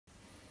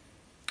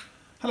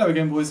Hello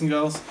again, boys and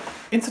girls.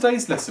 In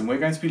today's lesson we're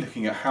going to be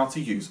looking at how to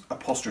use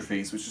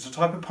apostrophes, which is a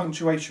type of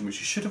punctuation which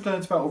you should have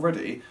learned about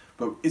already,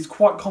 but it's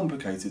quite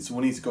complicated, so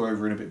we'll need to go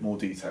over in a bit more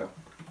detail.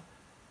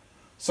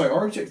 So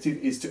our objective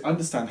is to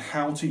understand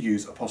how to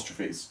use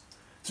apostrophes.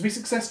 To be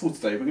successful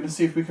today, we're going to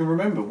see if we can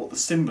remember what the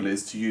symbol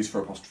is to use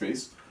for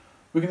apostrophes.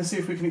 We're going to see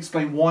if we can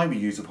explain why we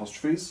use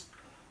apostrophes.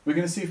 We're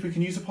going to see if we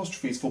can use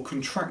apostrophes for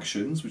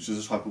contractions, which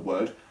is a type of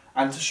word,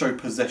 and to show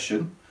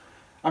possession.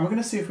 And we're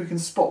going to see if we can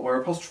spot where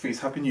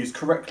apostrophes have been used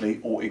correctly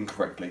or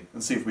incorrectly,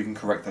 and see if we can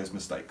correct those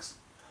mistakes.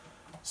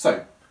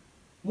 So,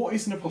 what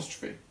is an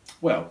apostrophe?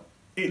 Well,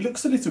 it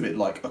looks a little bit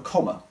like a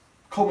comma.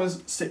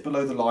 Commas sit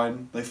below the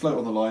line, they float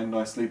on the line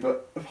nicely,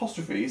 but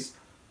apostrophes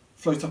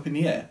float up in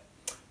the air.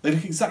 They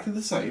look exactly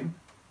the same,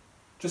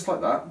 just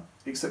like that,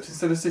 except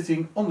instead of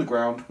sitting on the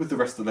ground with the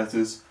rest of the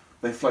letters,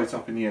 they float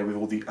up in the air with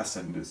all the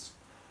ascenders.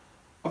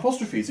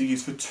 Apostrophes are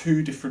used for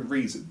two different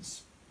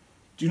reasons.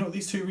 Do you know what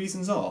these two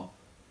reasons are?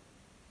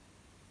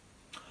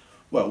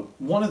 Well,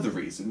 one of the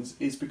reasons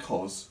is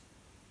because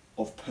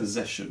of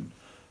possession.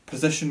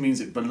 Possession means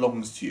it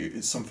belongs to you,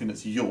 it's something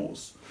that's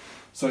yours.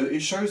 So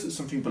it shows that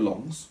something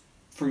belongs.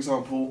 For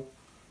example,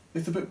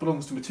 if the book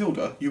belongs to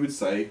Matilda, you would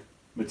say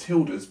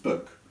Matilda's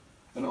book.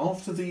 And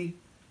after the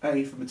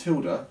A for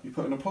Matilda, you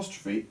put an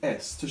apostrophe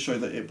S to show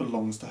that it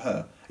belongs to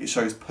her. It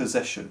shows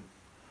possession.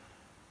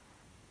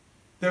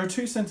 There are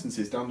two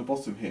sentences down the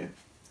bottom here.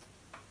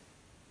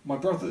 My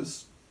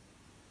brothers.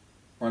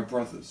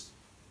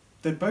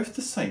 They're both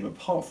the same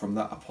apart from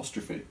that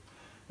apostrophe.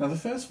 Now the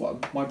first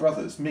one, my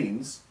brothers,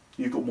 means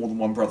you've got more than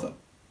one brother.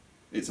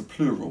 It's a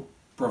plural.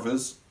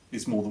 Brothers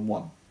is more than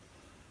one.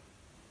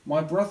 My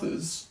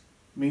brothers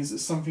means that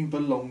something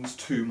belongs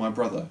to my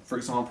brother. For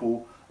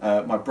example,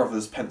 my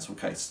brother's pencil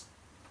case.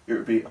 It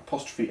would be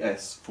apostrophe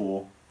S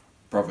for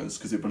brothers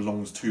because it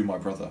belongs to my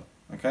brother.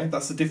 Okay,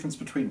 that's the difference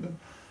between them.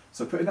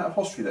 So putting that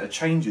apostrophe there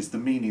changes the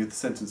meaning of the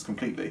sentence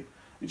completely.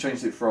 It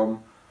changes it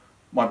from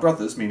my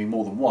brothers, meaning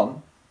more than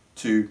one,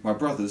 to my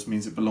brothers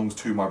means it belongs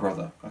to my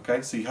brother.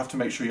 Okay, so you have to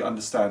make sure you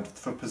understand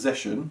for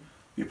possession,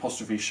 the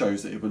apostrophe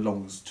shows that it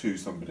belongs to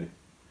somebody.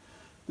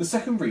 The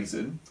second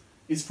reason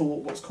is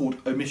for what's called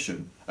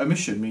omission.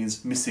 Omission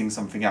means missing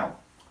something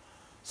out.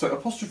 So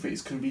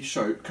apostrophes can be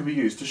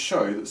used to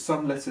show that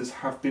some letters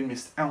have been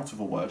missed out of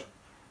a word.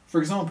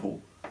 For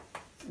example,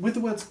 with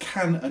the words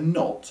can and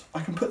not, I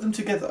can put them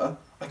together,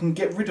 I can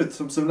get rid of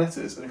some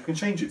letters and I can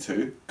change it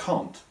to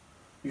can't.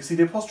 You can see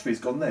the apostrophe's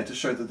gone there to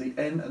show that the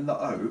N and the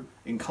O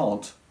in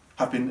can't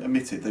have been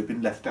omitted, they've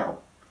been left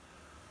out.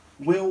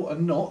 Will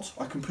and not,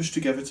 I can push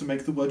together to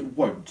make the word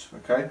won't,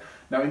 okay?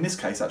 Now in this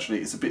case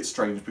actually it's a bit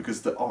strange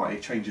because the I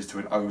changes to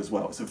an O as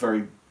well. It's a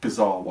very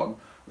bizarre one,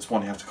 it's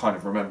one you have to kind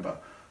of remember.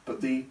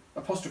 But the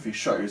apostrophe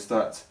shows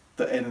that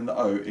the N and the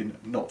O in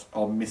not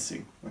are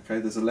missing, okay?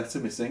 There's a letter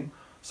missing,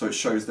 so it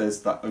shows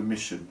there's that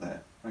omission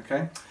there,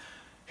 okay?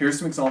 Here are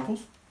some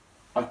examples.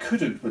 I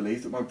couldn't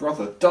believe that my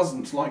brother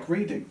doesn't like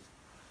reading.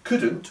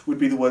 Couldn't would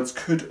be the words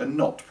could and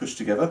not pushed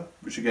together,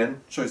 which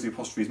again shows the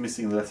apostrophe is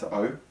missing the letter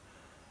O.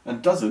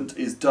 And doesn't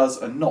is does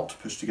and not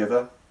pushed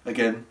together.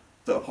 Again,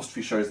 the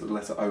apostrophe shows that the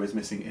letter O is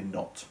missing in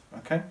not.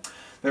 Okay.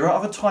 There are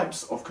other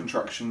types of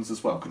contractions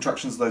as well.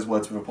 Contractions are those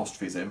words with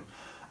apostrophes in,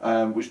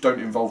 which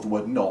don't involve the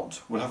word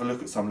not. We'll have a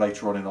look at some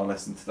later on in our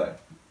lesson today.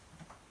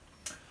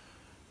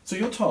 So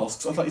your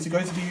tasks, I'd like you to go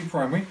to DB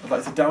Primary, I'd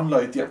like to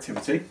download the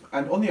activity,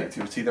 and on the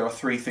activity there are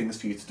three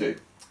things for you to do.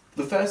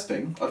 The first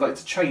thing, I'd like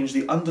to change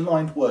the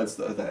underlined words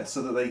that are there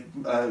so that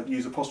they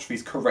use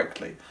apostrophes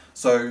correctly.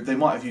 So they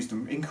might have used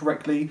them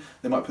incorrectly,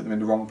 they might put them in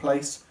the wrong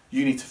place.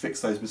 You need to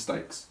fix those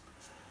mistakes.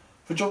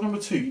 For job number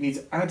 2, you need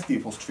to add the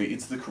apostrophe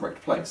into the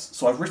correct place.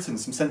 So I've written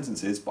some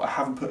sentences, but I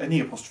haven't put any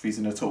apostrophes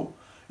in at all.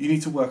 You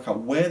need to work out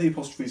where the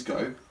apostrophes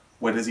go,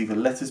 where there's either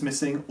letters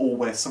missing or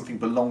where something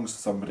belongs to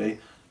somebody,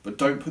 but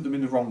don't put them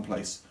in the wrong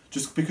place.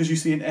 Just because you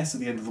see an S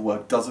at the end of the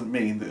word doesn't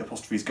mean that the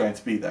apostrophe is going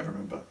to be there,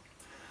 remember.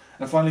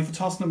 And finally, for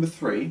task number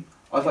 3,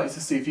 I'd like you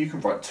to see if you can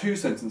write 2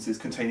 sentences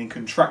containing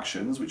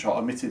contractions, which are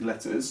omitted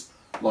letters,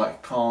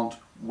 like can't,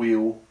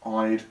 will,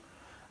 I'd.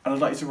 And I'd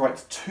like you to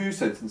write 2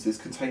 sentences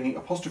containing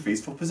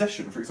apostrophes for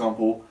possession. For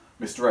example,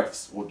 Mr.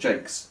 F's or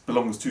Jake's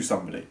belongs to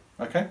somebody.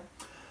 Okay?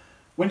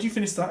 When you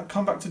finish that,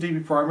 come back to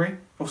DB Primary.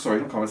 Oh,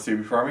 sorry, not come back to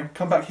DB Primary.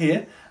 Come back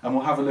here and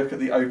we'll have a look at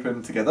the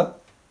open together.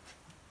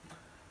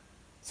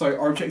 So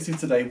our objective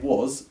today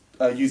was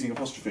using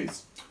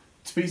apostrophes.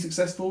 To be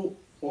successful,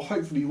 or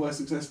hopefully you were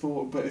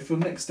successful, but if your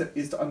next step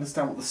is to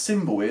understand what the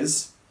symbol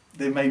is,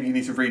 then maybe you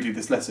need to redo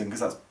this lesson because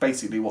that's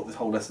basically what this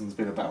whole lesson's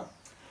been about.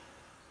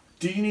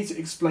 Do you need to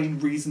explain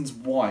reasons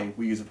why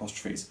we use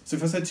apostrophes? So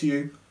if I said to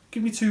you,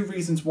 give me 2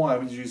 reasons why I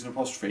would use an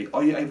apostrophe,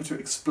 are you able to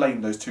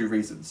explain those 2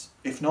 reasons?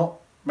 If not,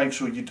 make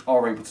sure you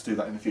are able to do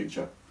that in the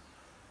future.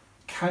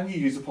 Can you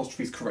use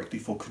apostrophes correctly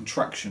for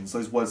contractions,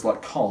 those words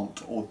like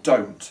can't or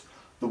don't,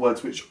 the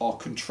words which are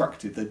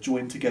contracted, they're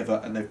joined together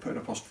and they've put an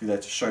apostrophe there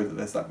to show that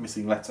there's that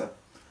missing letter?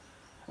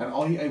 And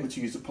are you able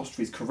to use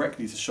apostrophes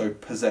correctly to show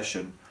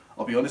possession?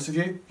 I'll be honest with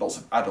you, lots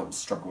of adults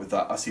struggle with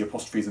that. I see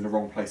apostrophes in the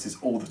wrong places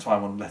all the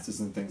time on letters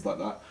and things like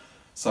that.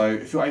 So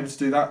if you're able to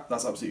do that,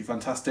 that's absolutely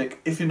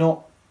fantastic. If you're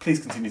not, please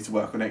continue to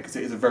work on it because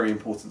it is a very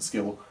important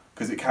skill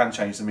because it can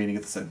change the meaning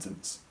of the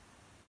sentence.